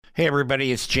Hey,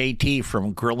 everybody, it's JT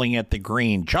from Grilling at the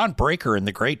Green. John Breaker and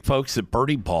the great folks at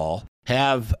Birdie Ball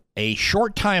have a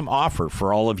short-time offer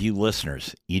for all of you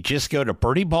listeners. You just go to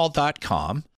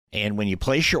birdieball.com, and when you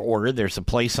place your order, there's a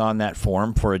place on that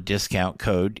form for a discount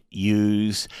code.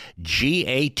 Use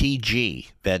GATG.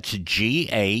 That's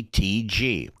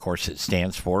GATG. Of course, it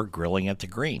stands for Grilling at the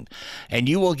Green. And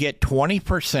you will get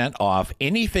 20% off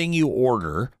anything you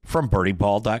order from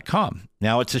birdieball.com.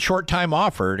 Now, it's a short-time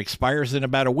offer. It expires in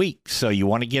about a week, so you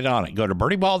want to get on it. Go to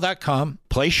birdieball.com,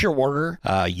 place your order,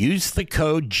 use the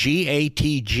code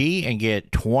GATG, and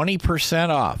get 20%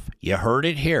 off. You heard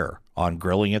it here on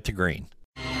Grilling at the Green.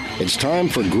 It's time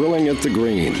for Grilling at the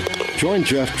Green. Join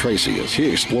Jeff Tracy as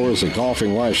he explores the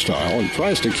golfing lifestyle and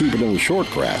tries to keep it in the short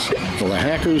grass for the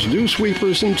hackers, dew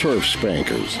sweepers, and turf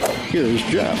spankers. Here's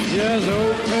Jeff. Just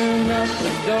open up the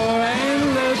door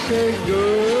and let's take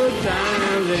good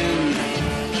times in.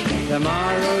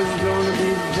 Tomorrow's gonna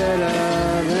be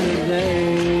better than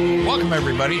today. Welcome,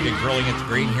 everybody, to Grilling at the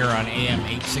Green here on AM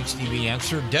 860 The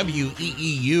Answer,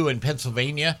 WEEU in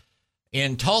Pennsylvania,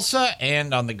 in Tulsa,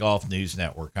 and on the Golf News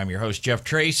Network. I'm your host, Jeff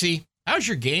Tracy. How's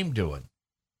your game doing?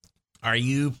 Are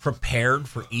you prepared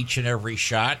for each and every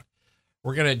shot?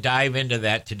 We're going to dive into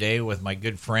that today with my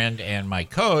good friend and my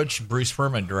coach, Bruce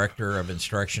Furman, Director of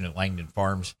Instruction at Langdon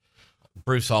Farms.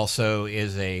 Bruce also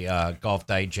is a Golf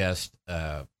Digest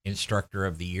Instructor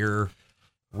of the Year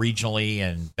regionally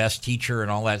and best teacher and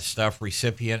all that stuff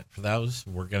recipient for those.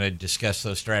 We're going to discuss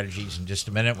those strategies in just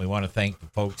a minute. We want to thank the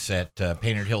folks at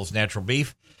Painted Hills Natural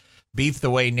Beef the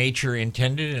way nature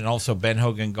intended, and also Ben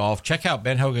Hogan Golf. Check out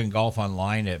Ben Hogan Golf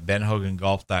online at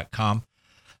benhogangolf.com.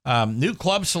 New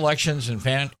club selections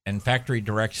and factory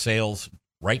direct sales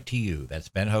right to you. That's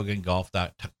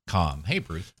benhogangolf.com. Hey,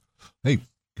 Bruce. Hey,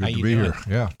 good to be here.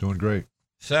 Yeah, doing great.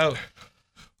 So,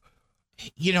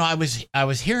 you know, I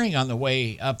was hearing on the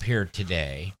way up here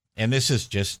today, and this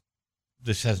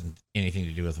hasn't anything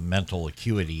to do with mental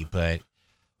acuity, but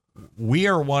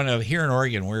here in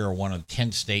Oregon, we are one of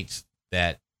 10 states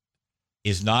that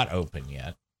is not open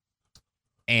yet.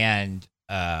 And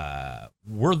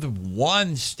we're the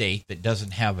one state that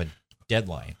doesn't have a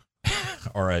deadline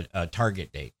or a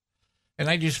target date. And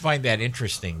I just find that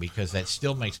interesting because that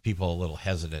still makes people a little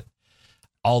hesitant.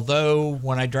 Although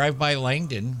when I drive by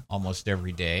Langdon almost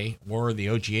every day or the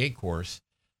OGA course,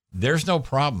 there's no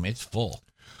problem. It's full.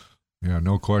 Yeah,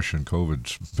 no question.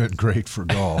 COVID's been great for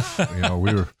golf.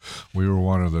 We were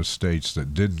one of the states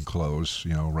that didn't close,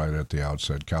 right at the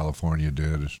outset. California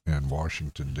did and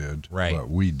Washington did, right? But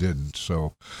we didn't.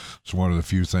 So it's one of the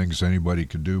few things anybody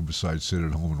could do besides sit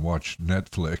at home and watch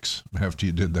Netflix after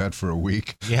you did that for a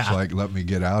week. Yeah. It's like, let me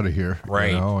get out of here,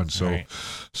 right? And so, right.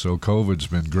 So COVID's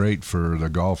been great for the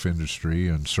golf industry,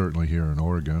 and certainly here in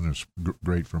Oregon, it's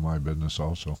great for my business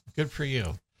also. Good for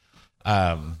you.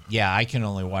 I can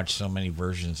only watch so many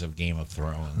versions of Game of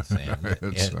Thrones and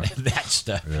that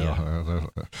stuff. Yeah.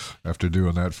 After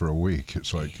doing that for a week,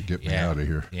 it's like, get me out of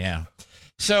here. Yeah.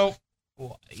 So,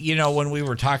 when we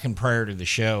were talking prior to the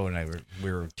show and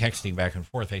we were texting back and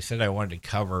forth, I said I wanted to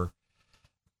cover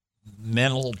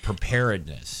mental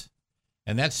preparedness.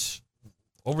 And that's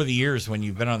over the years when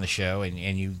you've been on the show and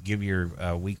you give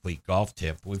your weekly golf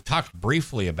tip, we've talked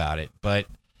briefly about it, but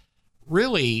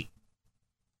really,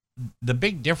 the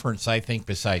big difference, I think,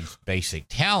 besides basic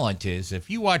talent is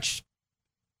if you watch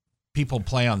people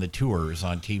play on the tours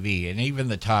on TV and even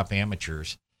the top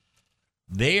amateurs,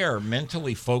 they are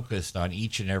mentally focused on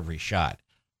each and every shot.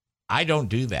 I don't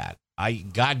do that.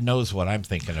 God knows what I'm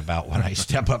thinking about when I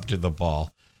step up to the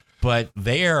ball, but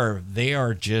they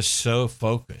are just so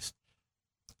focused.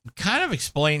 Kind of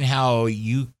explain how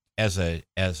you, as a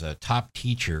top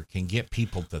teacher, can get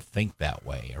people to think that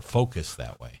way or focus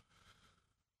that way.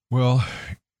 Well,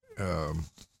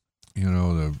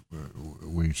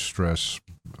 we stress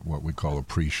what we call a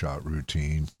pre-shot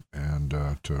routine, and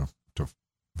to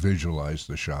visualize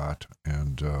the shot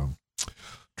and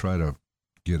try to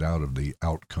get out of the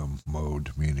outcome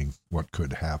mode, meaning what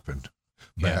could happen,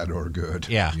 bad or good.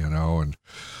 Yeah.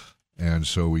 And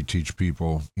so we teach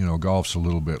people. Golf's a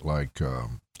little bit like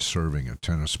serving a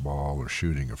tennis ball or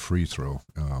shooting a free throw.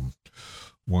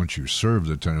 Once you serve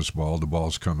the tennis ball, the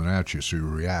ball's coming at you, so you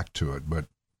react to it. But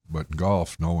in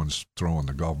golf, no one's throwing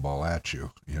the golf ball at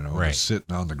you. Right. It's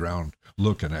sitting on the ground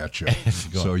looking at you.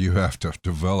 So you have to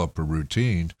develop a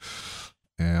routine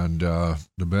And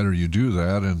the better you do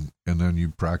that, and then you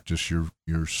practice your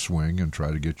swing and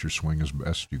try to get your swing as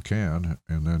best you can,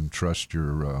 and then trust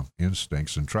your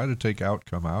instincts and try to take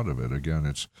outcome out of it. Again,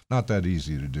 it's not that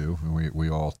easy to do. We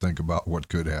all think about what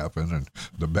could happen and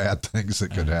the bad things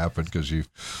that could happen because you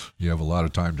have a lot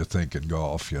of time to think in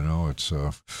golf. It's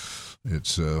a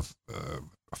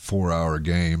 4-hour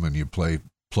game, and you play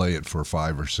it for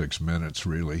 5 or 6 minutes,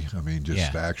 really. I mean,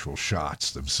 just the actual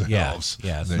shots themselves.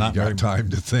 Yeah, then you got time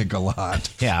to think a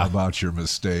lot Yeah. about your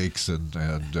mistakes, and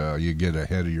you get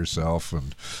ahead of yourself,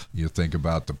 and you think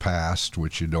about the past,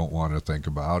 which you don't want to think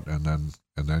about, and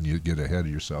then you get ahead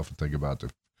of yourself and think about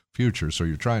the future. So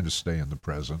you're trying to stay in the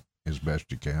present as best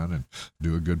you can and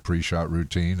do a good pre-shot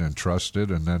routine and trust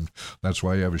it, and then that's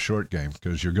why you have a short game,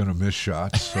 because you're going to miss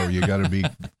shots, so you got to be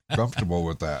comfortable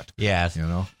with that. Yes.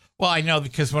 Well, I know,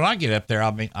 because when I get up there,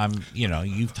 I'm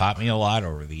you've taught me a lot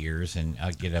over the years, and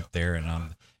I'll get up there and I'll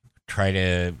try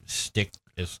to stick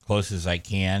as close as I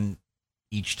can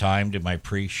each time to my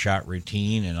pre-shot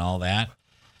routine and all that.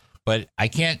 But I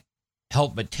can't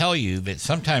help but tell you that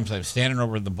sometimes I'm standing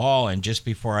over the ball, and just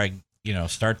before I,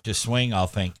 start to swing, I'll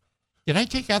think, did I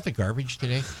take out the garbage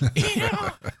today?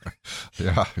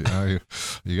 Yeah,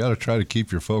 you got to try to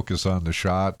keep your focus on the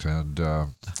shot, and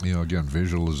again,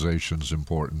 visualization is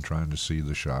important. Trying to see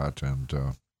the shot, and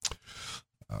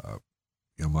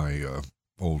my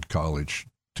old college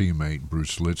teammate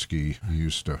Bruce Litsky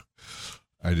used to.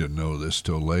 I didn't know this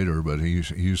till later, but he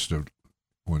used to,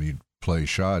 when he'd play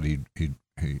shot, he'd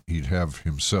have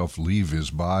himself leave his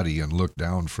body and look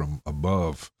down from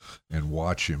above and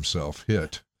watch himself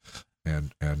hit.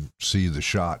 And see the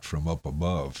shot from up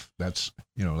above. That's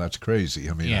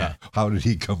crazy. I mean, how did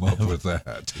he come up with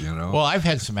that? Well, I've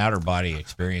had some outer body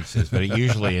experiences, but it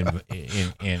usually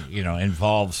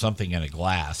involves something in a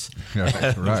glass.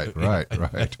 Right.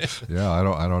 Yeah, I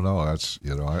don't know. That's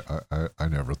I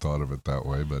never thought of it that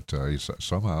way, but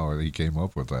somehow he came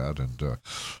up with that, and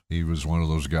he was one of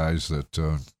those guys that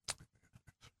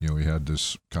he had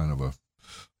this kind of a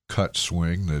cut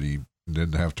swing that he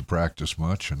didn't have to practice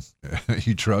much, and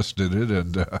he trusted it,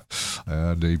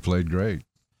 and he played great.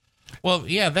 Well,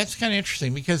 yeah, that's kind of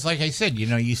interesting, because like I said,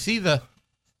 you see the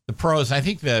pros. I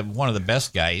think one of the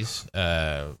best guys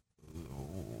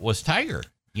was Tiger.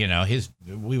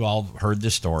 We've all heard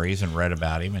the stories and read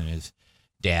about him, and his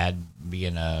dad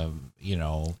being a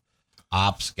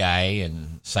ops guy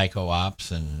and psycho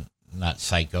ops, and not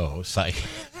psycho,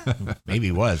 maybe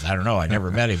he was. I don't know. I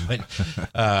never met him,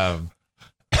 but.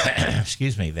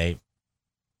 Excuse me,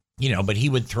 but he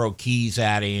would throw keys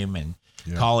at him and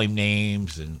call him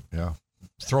names and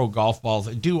throw golf balls,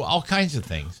 do all kinds of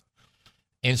things.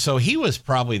 And so he was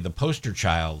probably the poster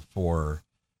child for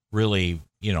really,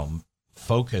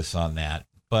 focus on that.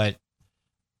 But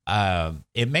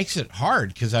it makes it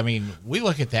hard, because, we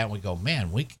look at that and we go,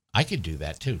 man, I could do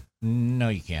that too. No,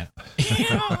 you can't.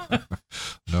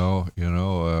 No,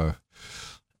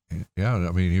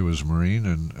 yeah, he was a Marine,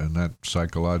 and that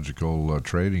psychological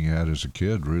training he had as a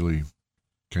kid really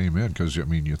came in, because,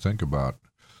 you think about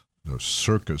the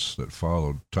circus that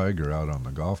followed Tiger out on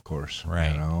the golf course,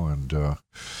 right? And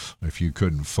if you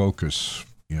couldn't focus,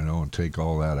 and take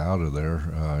all that out of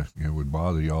there, it would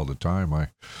bother you all the time.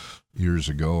 Years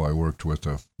ago, I worked with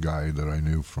a guy that I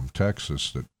knew from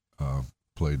Texas that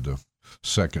played the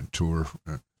second tour.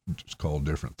 It's called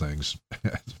different things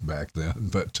back then,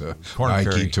 but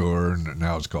Nike Tour, and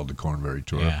now it's called the Cornberry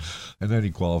Tour. Yeah. And then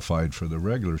he qualified for the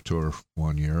regular tour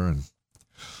one year, and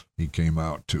he came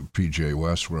out to PGA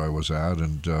West where I was at,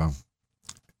 and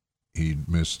he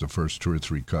missed the first 2 or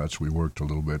 3 cuts. We worked a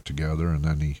little bit together, and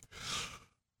then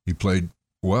he played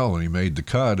well, and he made the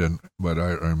cut. But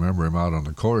I remember him out on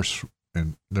the course,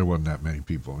 and there wasn't that many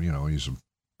people. He's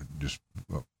just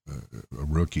a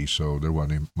rookie, so there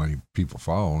wasn't many people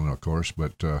following, of course,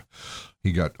 but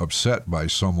he got upset by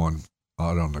someone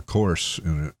out on the course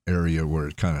in an area where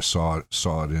it kind of saw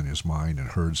it in his mind and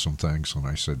heard some things, and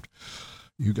I said,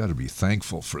 you got to be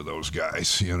thankful for those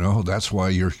guys, that's why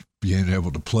you're being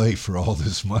able to play for all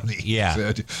this money. Yeah.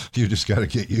 Said, you just got to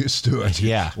get used to it.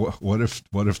 Yeah. What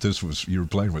if this was, you were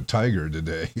playing with Tiger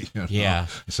today? Yeah.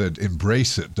 I said,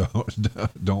 embrace it.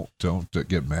 Don't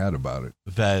get mad about it.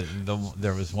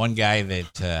 There was one guy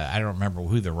that I don't remember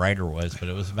who the writer was, but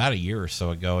it was about a year or so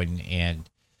ago, and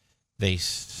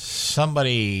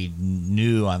somebody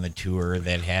new on the tour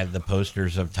that had the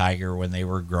posters of Tiger when they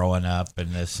were growing up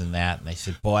and this and that, and they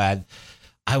said, boy,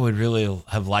 I would really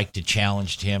have liked to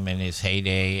challenge him in his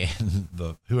heyday. And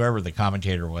whoever the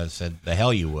commentator was said, the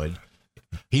hell you would.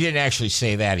 He didn't actually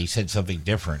say that. He said something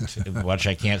different, which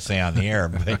I can't say on the air,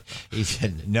 but he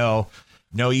said, no,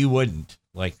 you wouldn't.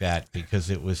 like that because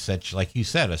it was such, like you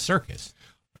said, a circus.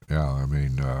 Yeah, I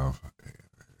mean,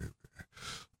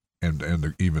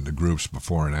 even the groups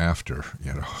before and after,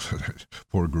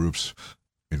 4 groups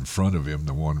in front of him,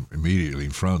 the one immediately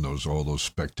in front of all those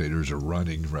spectators are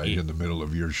running right in the middle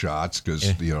of your shots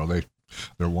because,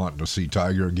 they're wanting to see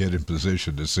Tiger get in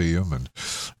position to see him. And,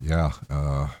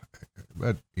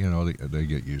 but, they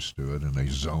get used to it and they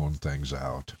zone things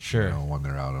out. Sure. When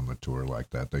they're out on the tour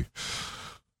like that, they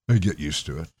get used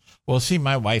to it. Well, see,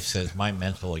 my wife says my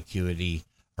mental acuity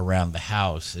around the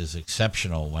house is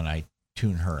exceptional when I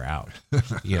tune her out,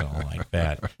 like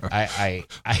that.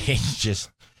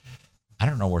 I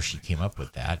don't know where she came up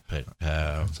with that, but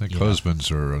I think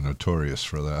husbands are notorious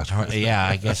for that. Yeah,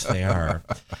 I guess they are.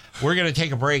 We're going to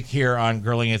take a break here on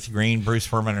Grilling at the Green. Bruce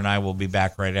Furman and I will be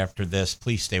back right after this.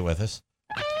 Please stay with us.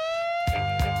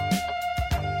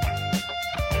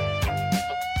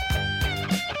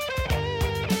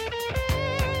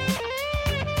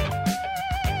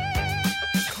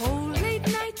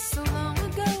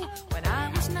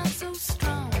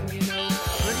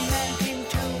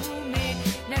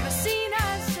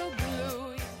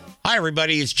 Hi,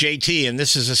 everybody. It's JT, and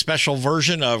this is a special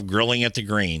version of Grilling at the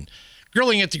Green.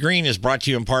 Grilling at the Green is brought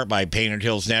to you in part by Painted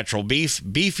Hills Natural Beef.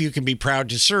 Beef you can be proud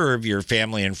to serve your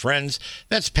family and friends.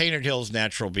 That's Painted Hills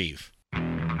Natural Beef.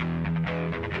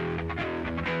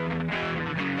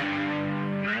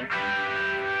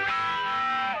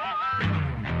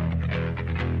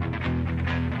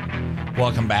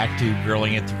 Welcome back to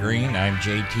Grilling at the Green. I'm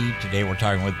JT. Today we're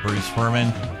talking with Bruce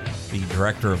Furman, the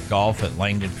director of golf at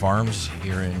Langdon Farms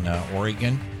here in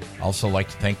Oregon. Also like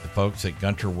to thank the folks at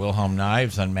Gunter Wilhelm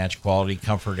Knives, unmatched quality,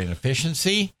 comfort, and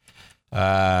efficiency.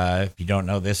 If you don't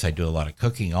know this, I do a lot of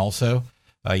cooking also.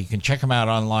 You can check them out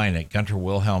online at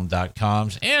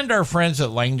gunterwilhelm.com. And our friends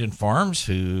at Langdon Farms,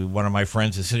 who one of my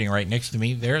friends is sitting right next to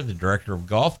me there, the director of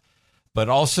golf. But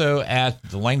also at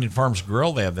the Langdon Farms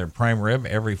Grill, they have their prime rib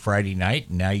every Friday night.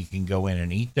 And now you can go in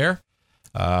and eat there.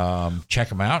 Check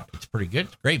them out. It's pretty good.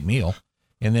 It's a great meal.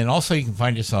 And then also you can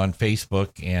find us on Facebook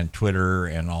and Twitter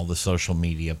and all the social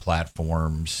media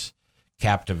platforms.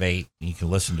 Captivate. You can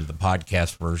listen to the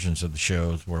podcast versions of the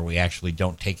shows where we actually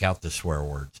don't take out the swear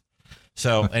words.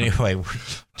 So anyway, we're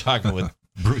talking with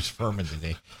Bruce Furman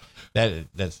today.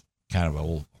 That's kind of an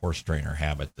old horse trainer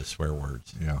habit, the swear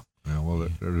words. Yeah. Well,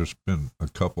 there's been a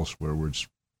couple swear words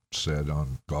said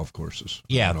on golf courses.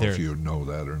 Yeah, I don't know if you know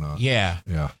that or not. Yeah.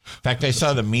 In fact, I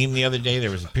saw the meme the other day. There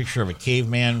was a picture of a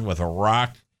caveman with a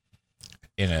rock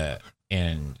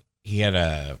and he had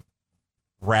a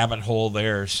rabbit hole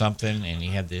there or something, and he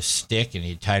had this stick and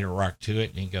he tied a rock to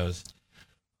it, and he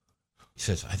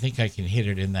says, I think I can hit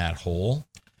it in that hole.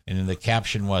 And then the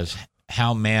caption was,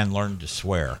 how man learned to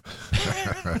swear.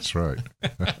 That's right.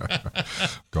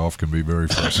 Golf can be very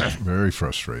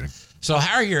frustrating. So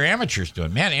how are your amateurs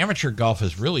doing? Man, amateur golf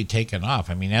has really taken off.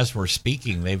 I mean, as we're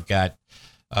speaking, they've got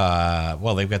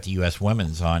the U.S.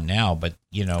 women's on now, but,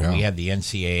 we had the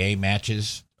NCAA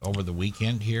matches over the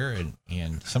weekend here,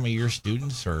 and some of your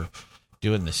students are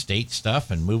doing the state stuff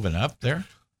and moving up there.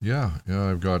 Yeah,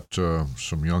 I've got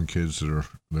some young kids that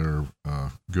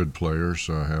are good players.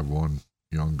 I have one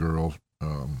young girl,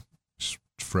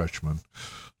 freshman,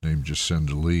 named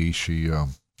Jacinda Lee. She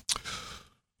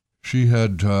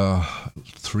had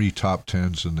 3 top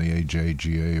 10s in the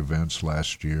AJGA events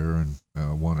last year and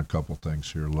won a couple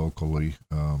things here locally.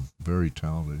 Very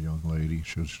talented young lady.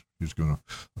 She's going to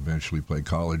eventually play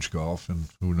college golf, and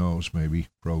who knows, maybe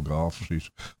pro golf. She's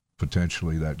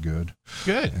potentially that good.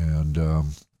 Good. And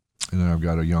then I've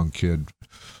got a young kid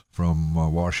from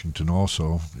Washington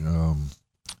also,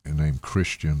 named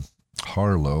Christian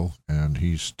Harlow, and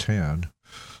he's 10,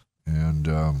 and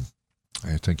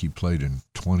I think he played in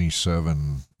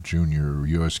 27 junior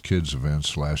U.S. kids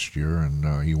events last year,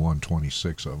 and he won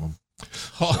 26 of them.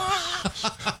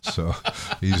 So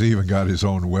he's even got his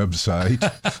own website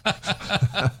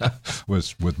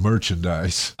with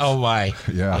merchandise. Oh my!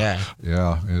 Yeah.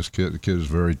 His kid is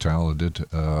very talented.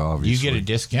 Obviously, you get a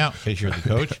discount because you're the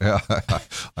coach. Yeah,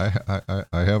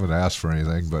 I haven't asked for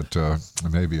anything, but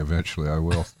maybe eventually I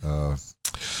will.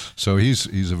 So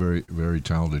he's a very, very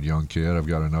talented young kid. I've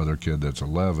got another kid that's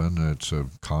 11. It's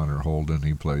Connor Holden.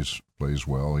 He plays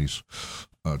well. He's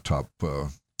a top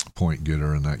point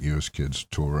getter in that U.S. Kids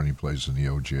Tour, and he plays in the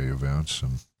OJ events.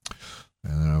 And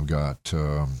then I've got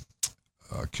a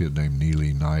kid named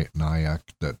Neely Nyack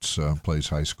that plays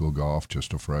high school golf,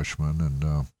 just a freshman,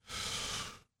 and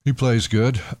he plays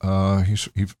good.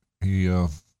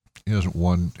 He hasn't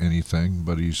won anything,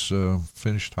 but he's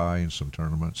finished high in some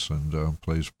tournaments and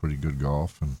plays pretty good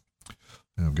golf. And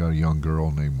I've got a young girl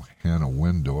named Hannah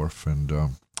Windorf,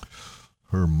 and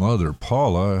her mother,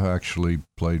 Paula, actually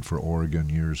played for Oregon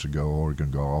years ago,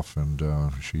 Oregon Golf, and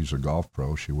she's a golf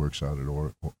pro. She works out at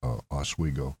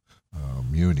Oswego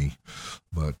Muni,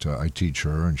 but I teach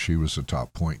her, and she was the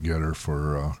top point getter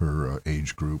for her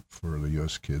age group for the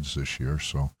U.S. kids this year.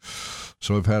 So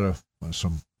I've had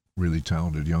some really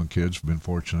talented young kids. Been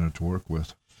fortunate to work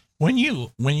with. When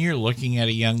you're looking at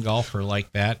a young golfer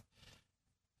like that,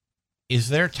 is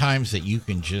there times that you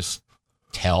can just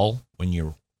tell when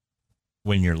you're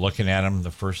looking at them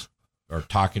the first, or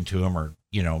talking to them, or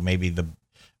maybe the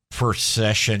first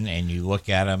session, and you look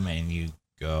at them and you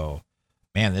go,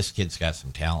 man, this kid's got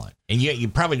some talent, and you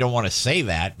probably don't want to say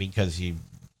that because you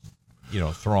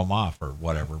throw them off or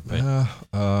whatever. But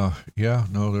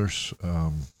there's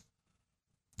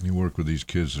you work with these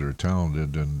kids that are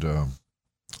talented, and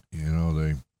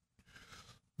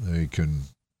they can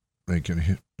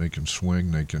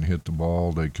swing, they can hit the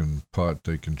ball, they can putt,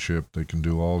 they can chip, they can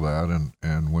do all that,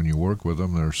 and when you work with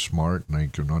them, they're smart and they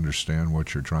can understand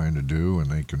what you're trying to do,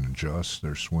 and they can adjust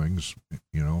their swings,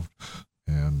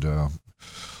 and a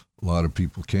lot of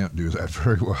people can't do that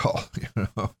very well.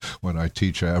 When I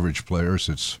teach average players,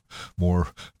 it's more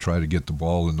try to get the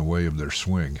ball in the way of their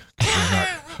swing.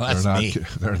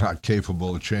 They're not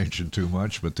capable of changing too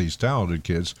much, but these talented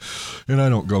kids, and I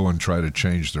don't go and try to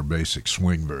change their basic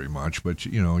swing very much, but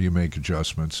you make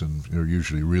adjustments, and they're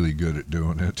usually really good at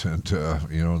doing it, and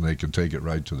they can take it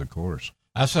right to the course.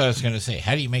 That's what I was going to say.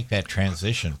 How do you make that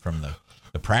transition from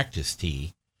the practice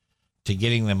tee to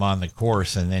getting them on the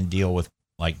course, and then deal with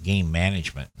like game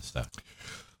management and stuff?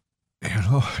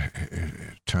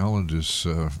 Talent is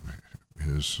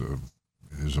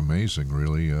amazing,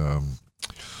 really.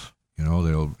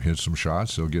 They'll hit some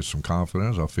shots, they'll get some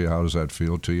confidence. I'll feel, how does that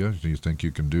feel to you? Do you think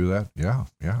you can do that? Yeah,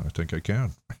 I think I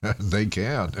can. They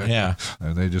can. Yeah.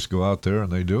 And they just go out there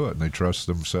and they do it, and they trust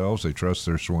themselves, they trust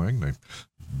their swing, they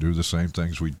do the same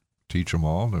things we teach them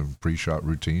all, the pre-shot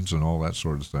routines and all that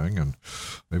sort of thing, and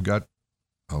they've got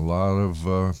a lot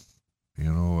of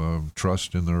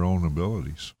trust in their own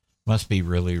abilities. Must be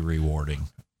really rewarding.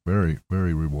 Very,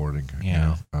 very rewarding.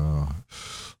 Yeah.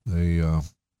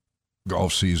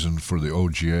 Golf season for the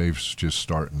OGA is just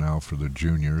starting now for the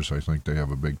juniors. I think they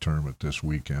have a big tournament this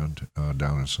weekend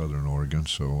down in Southern Oregon.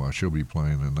 So she'll be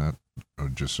playing in that.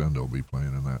 Jacinda will be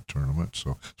playing in that tournament.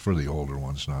 So it's for the older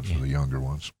ones, not for the younger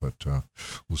ones. But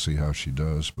we'll see how she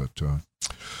does. But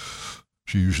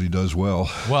she usually does well.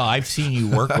 Well, I've seen you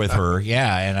work with her,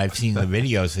 and I've seen the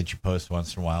videos that you post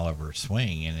once in a while of her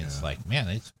swing, and it's like,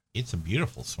 man, it's a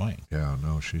beautiful swing. Yeah,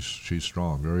 no, she's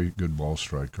strong, very good ball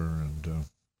striker, and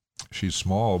she's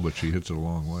small, but she hits it a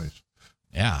long ways.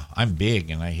 Yeah, I'm big,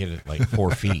 and I hit it like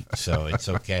 4 feet, so it's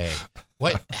okay.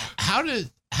 How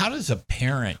does a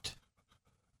parent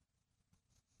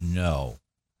know?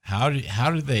 How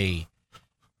do they?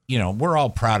 We're all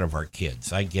proud of our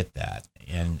kids. I get that,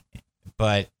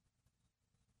 but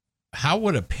how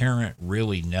would a parent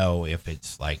really know if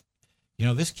it's like,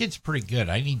 this kid's pretty good,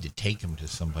 I need to take him to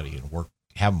somebody and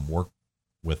have him work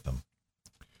with them?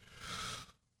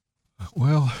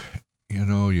 Well, a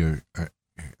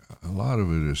lot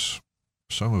of it is,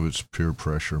 some of it's peer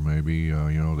pressure, maybe.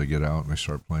 They get out and they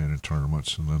start playing in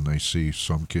tournaments, and then they see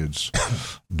some kids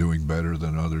doing better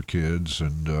than other kids,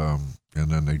 and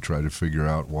then they try to figure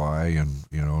out why, and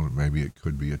maybe it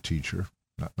could be a teacher.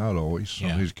 Not always. Some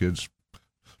of these kids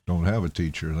don't have a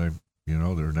teacher. They're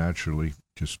naturally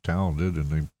just talented,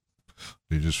 and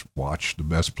they just watch the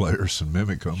best players and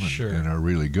mimic them, and are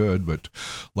really good. But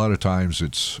a lot of times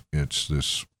it's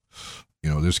this,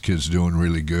 this kid's doing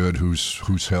really good.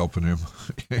 Who's helping him?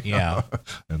 Yeah.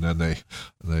 And then they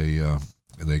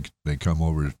come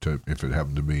over to, if it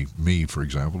happened to be me, for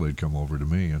example, they'd come over to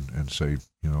me and say,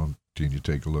 can you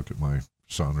take a look at my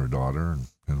son or daughter,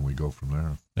 and we go from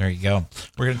there. There you go.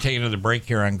 We're going to take another break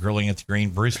here on Grilling at the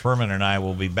Green. Bruce Furman and I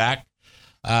will be back.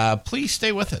 Please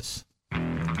stay with us.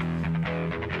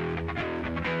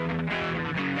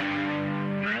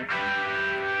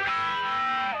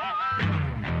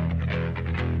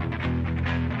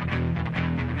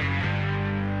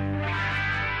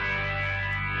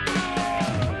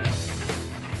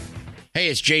 Hey,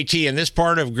 it's JT, and this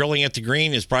part of Grilling at the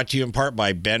Green is brought to you in part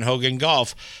by Ben Hogan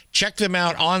Golf. Check them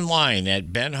out online at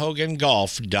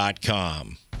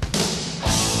benhogangolf.com.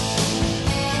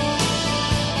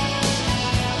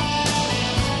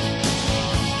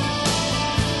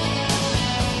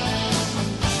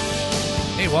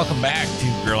 Hey, welcome back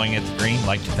to Grilling at the Green. I'd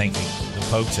like to thank the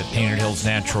folks at Painted Hills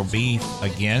Natural Beef.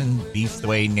 Again, beef the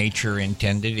way nature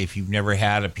intended. If you've never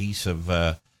had a piece of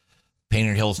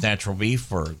Painted Hills Natural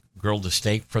Beef or grilled a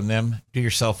steak from them, do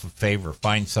yourself a favor.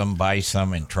 Find some, buy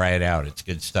some, and try it out. It's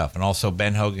good stuff. And also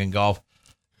Ben Hogan Golf,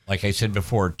 like I said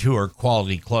before, tour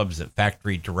quality clubs at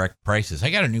factory direct prices. I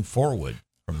got a new 4-wood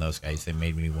from those guys. They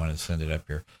made me want to send it up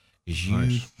here because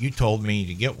you told me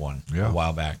to get one a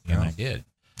while back, and I did.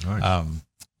 Nice.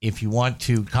 If you want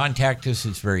to contact us,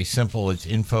 it's very simple. It's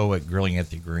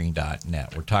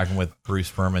info@grillingatthegreen.net. We're talking with Bruce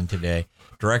Furman today,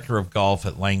 director of golf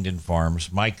at Langdon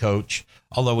Farms, my coach,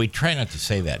 although we try not to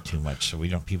say that too much so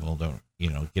people don't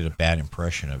get a bad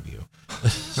impression of you.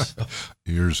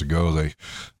 Years ago, they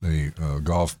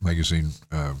Golf Magazine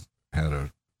had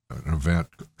an event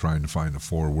trying to find the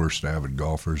 4 worst avid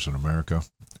golfers in America,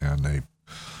 and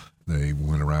they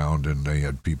went around and they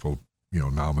had people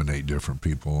nominate different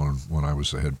people. And when I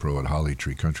was the head pro at Holly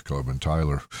Tree Country Club in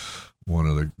Tyler, one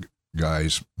of the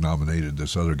guys nominated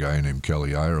this other guy named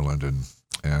Kelly Ireland,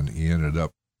 and he ended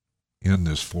up in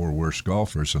this 4 worst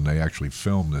golfers, and they actually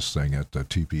filmed this thing at the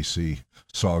TPC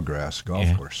Sawgrass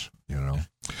golf course,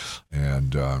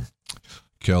 and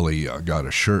Kelly got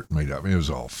a shirt made up. It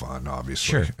was all fun,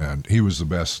 obviously. Sure. And he was the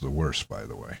best of the worst, by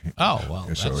the way. Oh, well.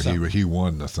 And so he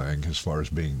won the thing as far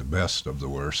as being the best of the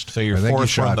worst. So you're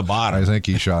fourth from the bottom. I think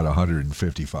he shot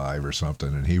 155 or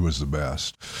something, and he was the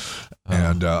best.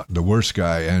 And the worst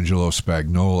guy, Angelo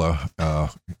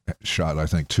Spagnola, shot, I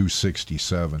think,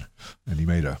 267. And he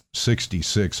made a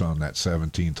 66 on that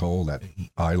 17th hole, that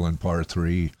island par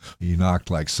 3. He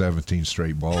knocked like 17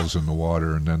 straight balls in the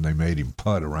water, and then they made him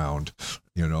putt around,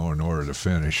 in order to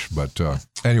finish. But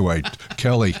anyway,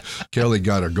 Kelly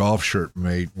got a golf shirt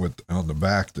made on the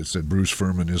back that said "Bruce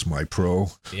Furman is my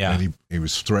pro." Yeah. And he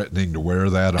was threatening to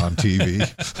wear that on TV,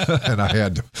 and I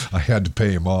had to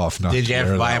pay him off. Did you have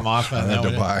to buy him off on that one? I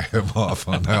had to buy him off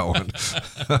on that one.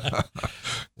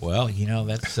 Well,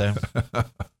 that's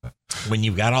when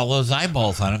you've got all those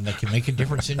eyeballs on him, that can make a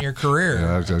difference in your career.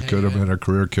 Yeah, it could have been a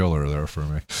career killer there for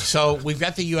me. So we've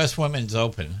got the U.S. Women's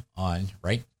Open on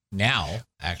right now,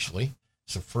 actually.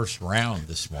 It's the first round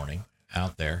this morning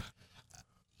out there.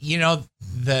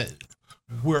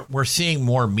 We're seeing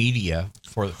more media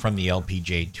from the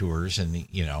LPGA tours and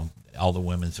all the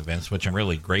women's events, which I'm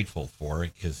really grateful for,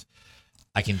 because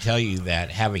I can tell you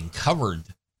that having covered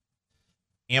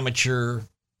amateur,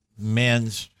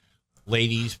 men's,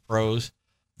 ladies, pros,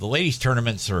 the ladies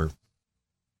tournaments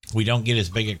we don't get as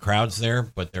big a crowds there,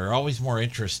 but they're always more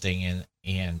interesting,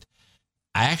 and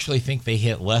I actually think they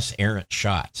hit less errant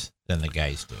shots than the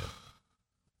guys do.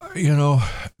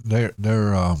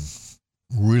 They're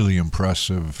really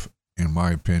impressive, in my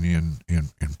opinion,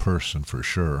 in person for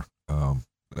sure.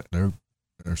 They're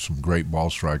some great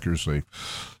ball strikers.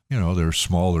 They're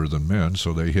smaller than men,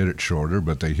 so they hit it shorter,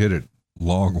 but they hit it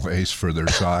long ways for their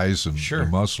size and Sure. the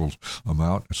muscle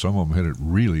amount. Some of them hit it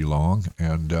really long,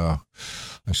 and I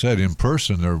said in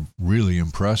person they're really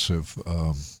impressive.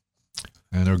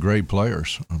 And they're great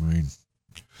players. I mean,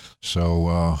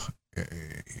 so,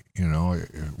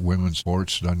 women's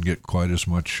sports doesn't get quite as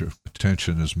much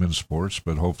attention as men's sports,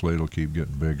 but hopefully it'll keep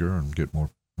getting bigger and get more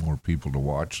people to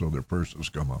watch, so their purses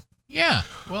come up. Yeah.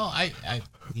 Well, I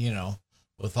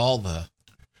with all the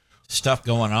stuff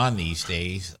going on these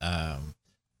days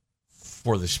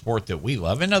for the sport that we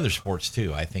love and other sports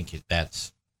too, I think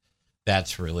that's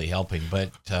really helping.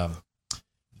 But,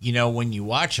 when you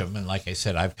watch them, and like I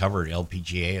said, I've covered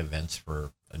LPGA events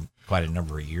for quite a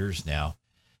number of years now.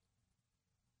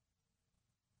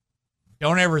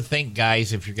 Don't ever think,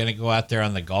 guys, if you're going to go out there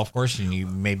on the golf course and you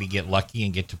maybe get lucky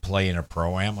and get to play in a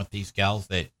pro-am with these gals,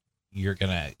 that you're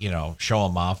going to, show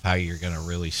them off how you're going to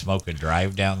really smoke a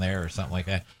drive down there or something like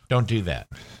that. Don't do that.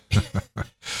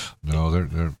 No,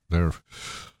 they're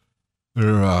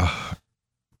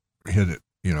hit it,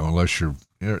 unless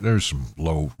there's some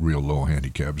real low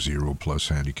handicap, 0+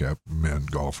 handicap men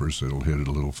golfers that'll hit it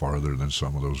a little farther than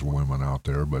some of those women out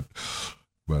there. But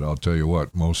I'll tell you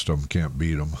what, most of them can't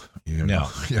beat them. No.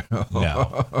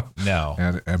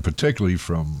 And particularly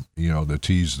from, the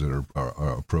tees that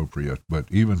are appropriate. But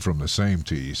even from the same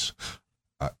tees,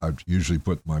 I usually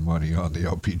put my money on the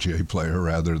LPGA player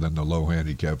rather than the low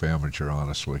handicap amateur,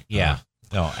 honestly. Yeah.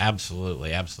 No,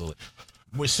 absolutely.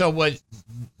 So what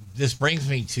this brings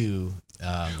me to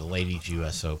the Ladies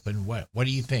U.S. Open. What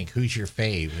do you think? Who's your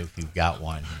fave if you've got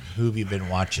one? Who have you been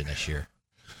watching this year?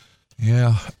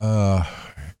 Yeah,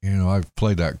 I've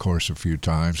played that course a few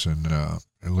times, and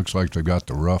it looks like they've got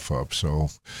the rough up, so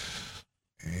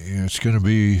it's going to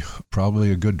be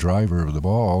probably a good driver of the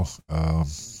ball, and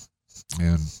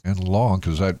long,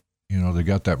 because that, they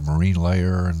got that marine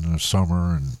layer in the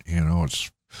summer, and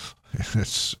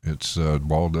it's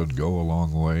ball doesn't go a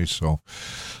long way, so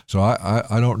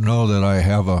I don't know that I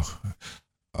have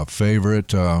A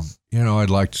favorite, I'd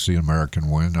like to see an American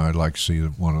win. I'd like to see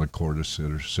one of the Cordes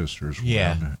sisters win.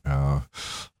 Yeah.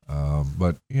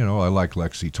 But I like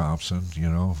Lexi Thompson,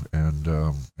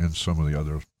 and some of the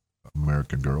other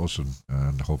American girls,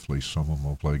 and hopefully some of them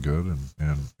will play good,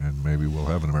 and maybe we'll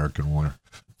have an American winner.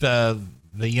 The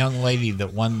young lady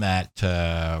that won that,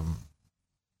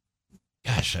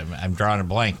 I'm drawing a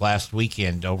blank, last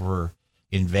weekend over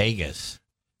in Vegas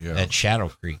at Shadow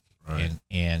Creek. Right.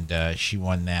 And she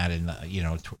won that, and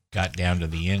got down to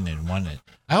the end and won it.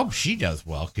 I hope she does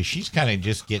well, because she's kind of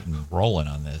just getting rolling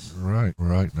on this. Right.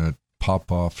 And that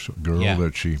Popoff girl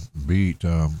that she beat,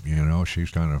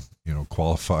 she's kind of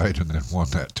qualified and then won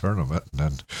that tournament, and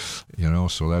then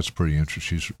so that's pretty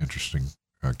interesting. She's an interesting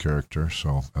character.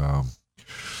 So a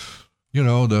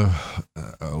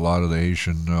lot of the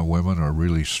Asian women are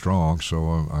really strong,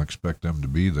 so I expect them to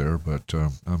be there. But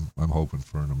I'm hoping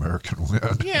for an American win.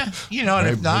 Yeah, and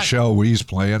if not, Michelle Wee's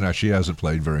playing. She hasn't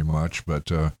played very much,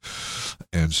 but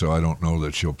and so I don't know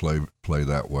that she'll play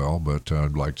that well. But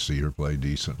I'd like to see her play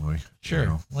decently.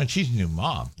 Sure. Well, she's a new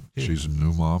mom, too. She's a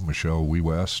new mom, Michelle Wee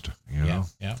West. Yeah.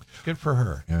 Good for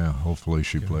her. Yeah. Hopefully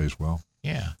she plays well.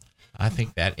 Yeah, I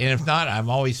think that. And if not, I'm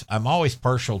always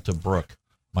partial to Brooke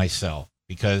myself,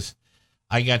 because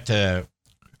I got to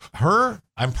her.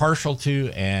 I'm partial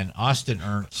to, and Austin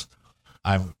Ernst,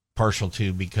 I'm partial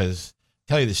to, because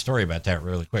I'll tell you the story about that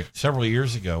really quick. Several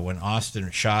years ago, when Austin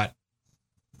shot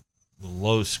the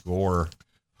low score,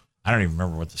 I don't even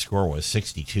remember what the score was,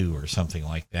 62 or something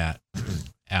like that,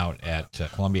 out at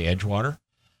Columbia Edgewater.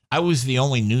 I was the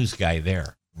only news guy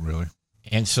there. Really?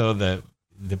 And so the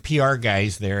PR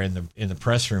guys there in the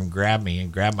press room grabbed me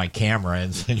and grabbed my camera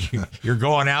and said, "You're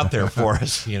going out there for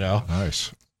us,"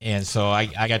 Nice. And so I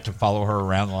got to follow her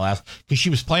around the last, because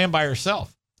she was playing by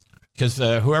herself, because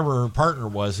whoever her partner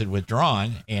was had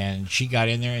withdrawn, and she got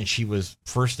in there and she was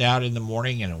first out in the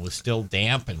morning, and it was still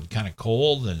damp and kind of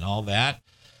cold and all that.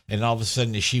 And all of a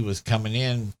sudden, as she was coming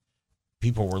in,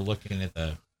 people were looking at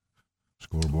the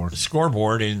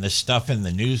scoreboard and the stuff in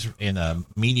the news, in a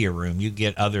media room. You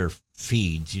get other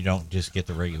feeds. You don't just get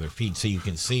the regular feed, so you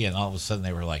can see. And all of a sudden,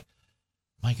 they were like,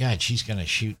 "My God, she's going to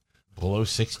shoot below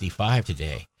 65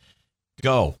 today.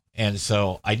 Go." And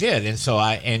so I did. And so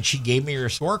and she gave me her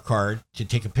scorecard to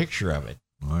take a picture of it.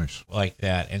 Nice. Like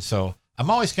that. And so I'm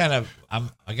always I got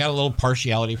a little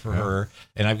partiality for her,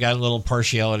 and I've got a little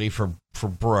partiality for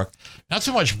Brooke. Not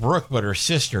so much Brooke, but her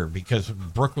sister, because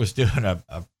Brooke was doing a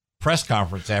press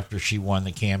conference after she won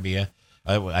the Cambia.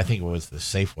 I think it was the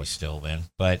Safeway still then,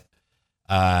 but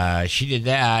she did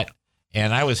that,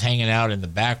 and I was hanging out in the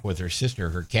back with her sister,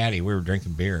 her caddy. We were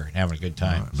drinking beer and having a good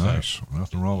time. Nice. So,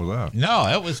 nothing wrong with that. No,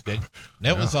 it was good.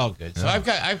 It was all good. So I've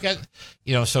got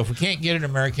so if we can't get an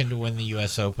American to win the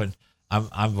U.S. Open,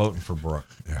 I'm voting for Brooke.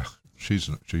 Yeah. She's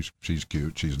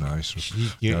cute. She's nice.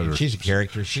 She's cute. She's a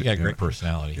character. She got a great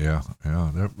personality. Yeah.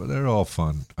 They're all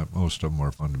fun. Most of them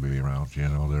are fun to be around.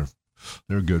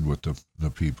 They're good with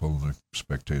the people and the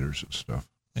spectators and stuff.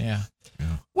 Yeah.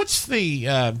 What's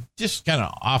the just kind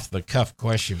of off the cuff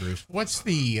question, Bruce? What's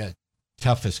the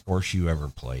toughest course you ever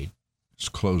played? It's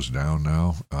closed down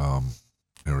now.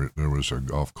 There was a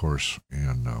golf course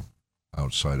in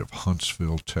outside of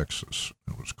Huntsville, Texas.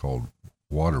 It was called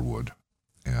Waterwood.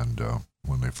 And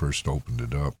when they first opened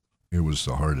it up, it was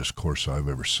the hardest course I've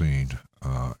ever seen.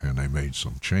 And they made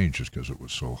some changes because it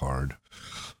was so hard.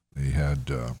 They had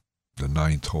the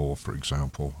ninth hole, for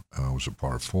example, was a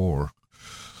par 4.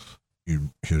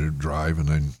 You hit a drive, and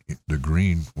then the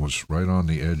green was right on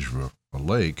the edge of a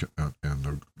lake, and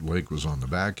the lake was on the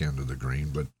back end of the green,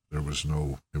 but it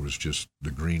was just the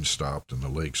green stopped and the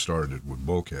lake started with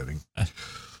bulkheading.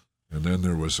 And then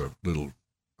there was a little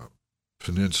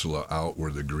peninsula out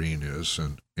where the green is,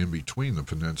 and in between the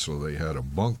peninsula they had a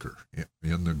bunker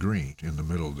in the green, in the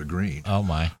middle of the green. Oh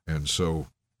my. And so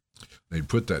they'd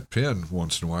put that pin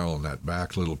once in a while on that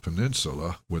back little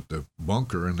peninsula with the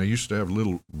bunker, and they used to have a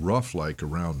little rough like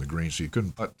around the green, so you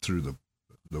couldn't putt through the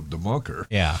bunker.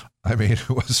 Yeah. I mean,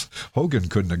 Hogan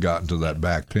couldn't have gotten to that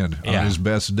back pin on his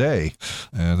best day.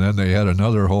 And then they had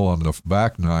another hole on the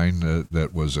back 9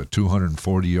 that was a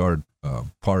 240-yard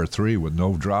par 3 with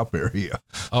no drop area.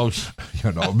 Oh,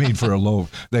 for a low,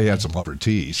 they had some upper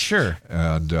tees. Sure.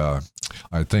 And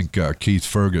I think Keith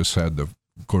Fergus had the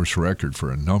course record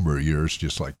for a number of years,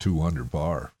 just like 200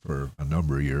 par for a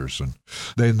number of years. And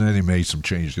then they made some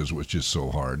changes because it was just so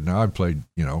hard. Now I played,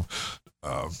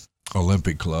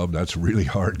 Olympic Club, that's a really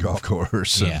hard golf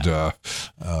course. Yeah.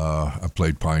 And I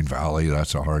played Pine Valley,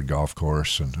 that's a hard golf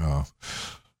course. And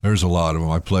there's a lot of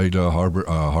them. I played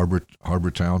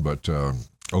Harbor Town, but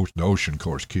Ocean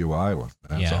course, Keel Island.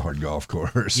 That's a hard golf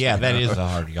course. Yeah, that is a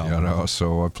hard golf course.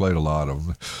 So I played a lot of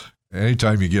them.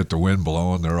 Anytime you get the wind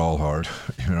blowing, they're all hard,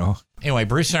 Anyway,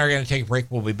 Bruce and I are going to take a break.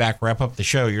 We'll be back, wrap up the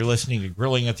show. You're listening to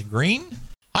Grilling at the Green.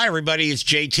 Hi, everybody. It's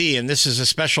JT, and this is a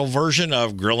special version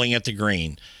of Grilling at the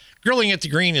Green. Grilling at the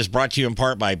Green is brought to you in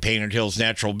part by Painted Hills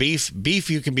Natural Beef. Beef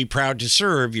you can be proud to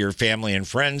serve your family and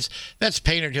friends. That's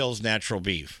Painted Hills Natural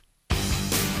Beef.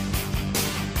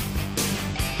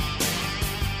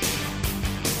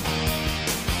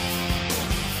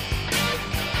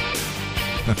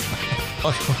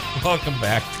 Welcome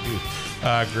back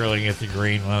to Grilling at the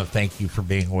Green. I want to thank you for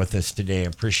being with us today. I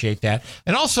appreciate that.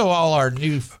 And also all our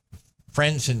new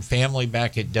friends and family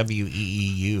back at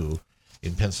WEEU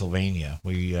in Pennsylvania.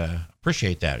 We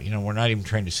appreciate that. We're not even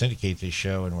trying to syndicate this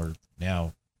show, and we're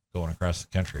now going across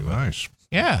the country. Nice.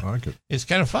 Yeah. I like it. It's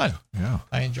kind of fun. Yeah.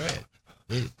 I enjoy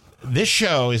it. This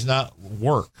show is not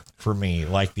work for me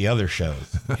like the other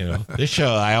shows. This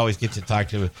show, I always get to talk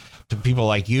to people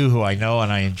like you who I know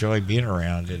and I enjoy being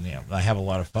around, and I have a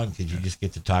lot of fun because you just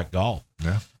get to talk golf.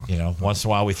 Yeah. Once in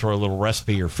a while we throw a little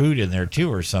recipe or food in there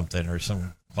too, or something, or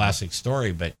some classic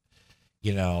story. But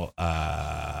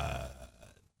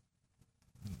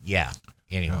yeah.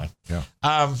 Anyway,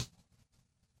 yeah.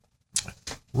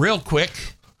 Real quick.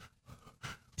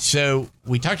 So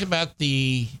we talked about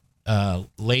the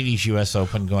ladies U.S.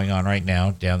 Open going on right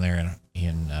now down there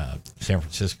in San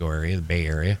Francisco area, the Bay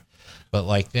Area. But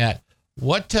like that,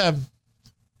 what do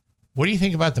you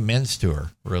think about the men's tour,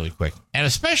 really quick, and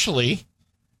especially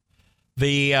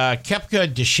the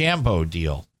Koepka DeChambeau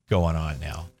deal going on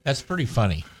now? That's pretty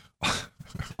funny.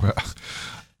 Well,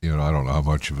 I don't know how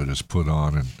much of it is put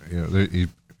on, and it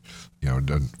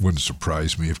wouldn't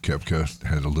surprise me if Koepka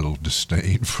had a little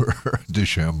disdain for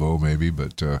DeChambeau, maybe,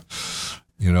 but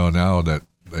now that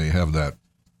they have that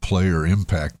player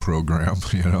impact program,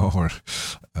 or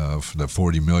for the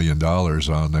 $40 million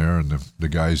on there, and the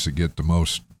guys that get the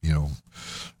most,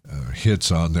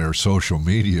 hits on their social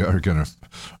media are going to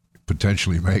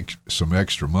potentially make some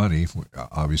extra money,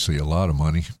 obviously a lot of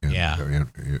money.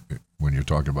 When you're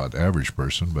talking about the average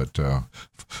person, but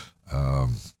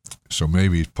so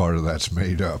maybe part of that's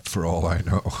made up for all I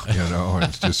know,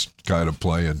 and just kind of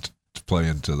play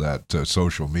into that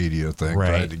social media thing, right.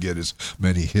 Trying to get as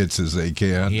many hits as they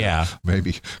can. Yeah.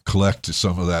 Maybe collect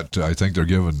some of that. I think they're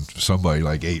giving somebody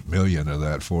like $8 million of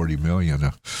that $40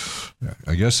 million.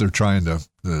 I guess they're trying to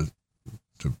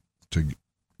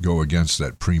go against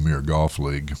that Premier Golf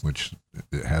League, which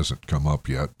it hasn't come up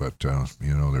yet, but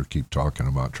they keep talking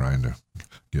about trying to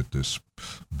get this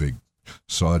big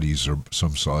some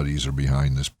Saudis are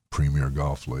behind this Premier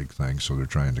Golf League thing, so they're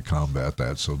trying to combat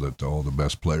that so that all the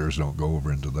best players don't go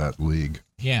over into that league.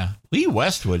 Yeah. Lee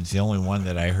Westwood's the only one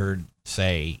that I heard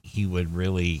say he would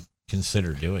really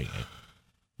consider doing it.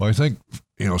 Well, I think,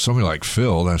 somebody like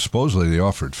Phil, and supposedly they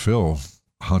offered Phil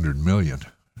 $100 million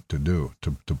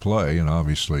to play, and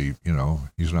obviously,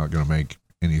 he's not going to make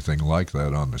anything like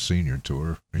that on the senior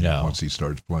tour once he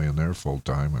starts playing there full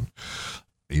time, and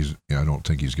I don't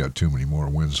think he's got too many more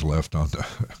wins left on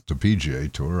the PGA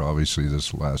Tour. Obviously,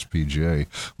 this last PGA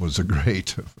was a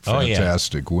great,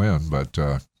 fantastic win, but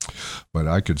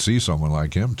I could see someone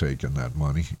like him taking that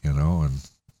money, and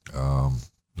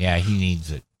he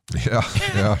needs it.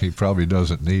 Yeah, he probably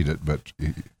doesn't need it, but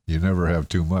you never have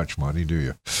too much money, do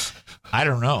you? I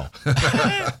don't know.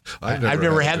 I've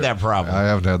never had that problem. I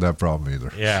haven't had that problem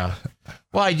either. Yeah.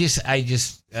 Well, I just.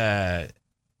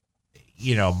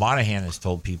 Monahan has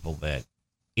told people that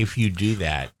if you do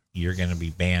that, you're going to be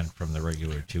banned from the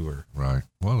regular tour. Right.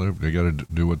 Well, they got to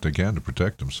do what they can to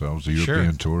protect themselves. The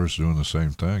European Tour is doing the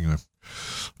same thing. And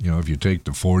if you take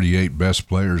the 48 best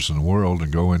players in the world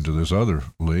and go into this other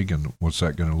league, and what's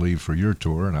that going to leave for your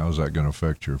tour, and how's that going to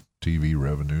affect your TV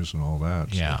revenues and all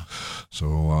that? Yeah.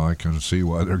 So I can see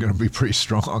why they're going to be pretty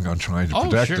strong on trying to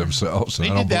protect themselves. They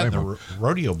did that in the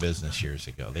rodeo business years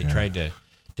ago. They tried to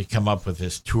come up with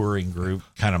this touring group,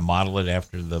 kind of model it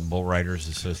after the Bull Riders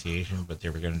Association, but they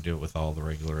were going to do it with all the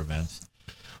regular events.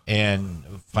 And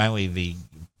finally, the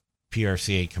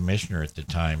PRCA commissioner at the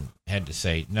time had to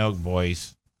say, no,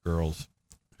 boys, girls,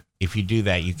 if you do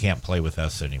that, you can't play with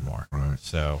us anymore. Right.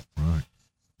 So,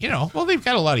 they've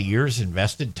got a lot of years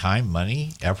invested, time,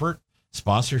 money, effort,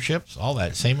 sponsorships, all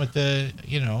that. Same with the,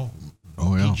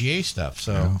 PGA stuff.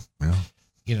 So,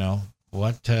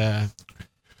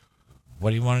 what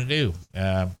do you want to do?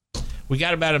 We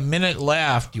got about a minute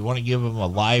left. You want to give them a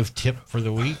live tip for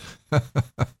the week?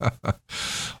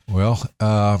 Well,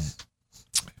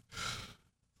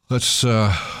 let's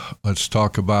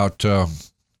talk about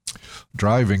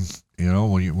driving You know,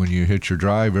 when you hit your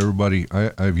drive, everybody,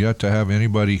 I've yet to have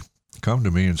anybody come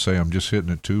to me and say, I'm just hitting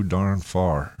it too darn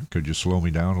far. Could you slow me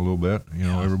down a little bit? You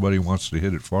know, everybody wants to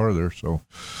hit it farther. So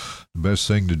the best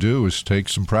thing to do is take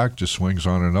some practice swings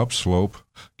on an upslope,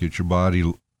 get your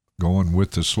body going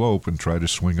with the slope and try to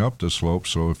swing up the slope.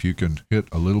 So if you can hit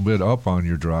a little bit up on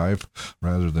your drive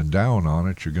rather than down on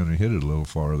it, you're going to hit it a little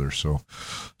farther. So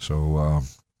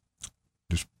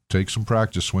just take some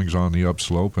practice swings on the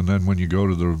upslope, and then when you go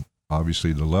to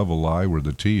obviously the level lie where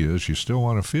the tee is, you still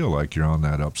want to feel like you're on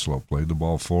that upslope. Lay the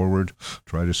ball forward,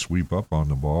 try to sweep up on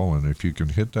the ball, and if you can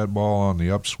hit that ball on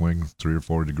the upswing 3 or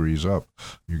 4 degrees up,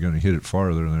 you're going to hit it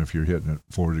farther than if you're hitting it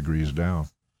 4 degrees down.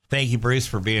 Thank you, Bruce,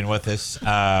 for being with us.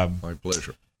 My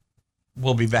pleasure.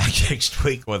 We'll be back next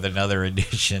week with another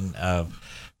edition of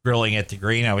Grilling at the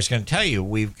Green. I was going to tell you,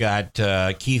 we've got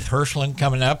Keith Hirschland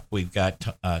coming up. We've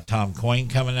got Tom Coyne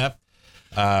coming up.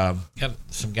 Got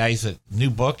some guys that new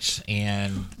books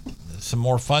and some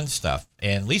more fun stuff.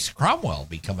 And Lisa Cromwell will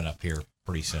be coming up here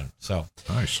pretty soon. So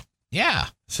nice. Yeah.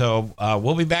 So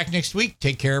we'll be back next week.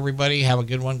 Take care, everybody. Have a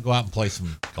good one. Go out and play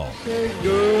some golf.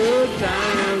 Good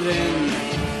times and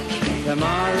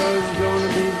tomorrow's gonna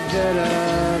be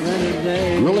better than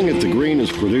today. Grilling at the Green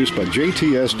is produced by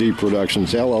JTSD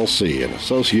Productions, LLC, in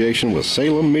association with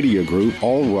Salem Media Group,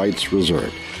 all rights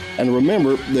reserved. And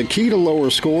remember, the key to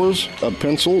lower scores, a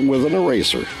pencil with an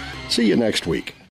eraser. See you next week.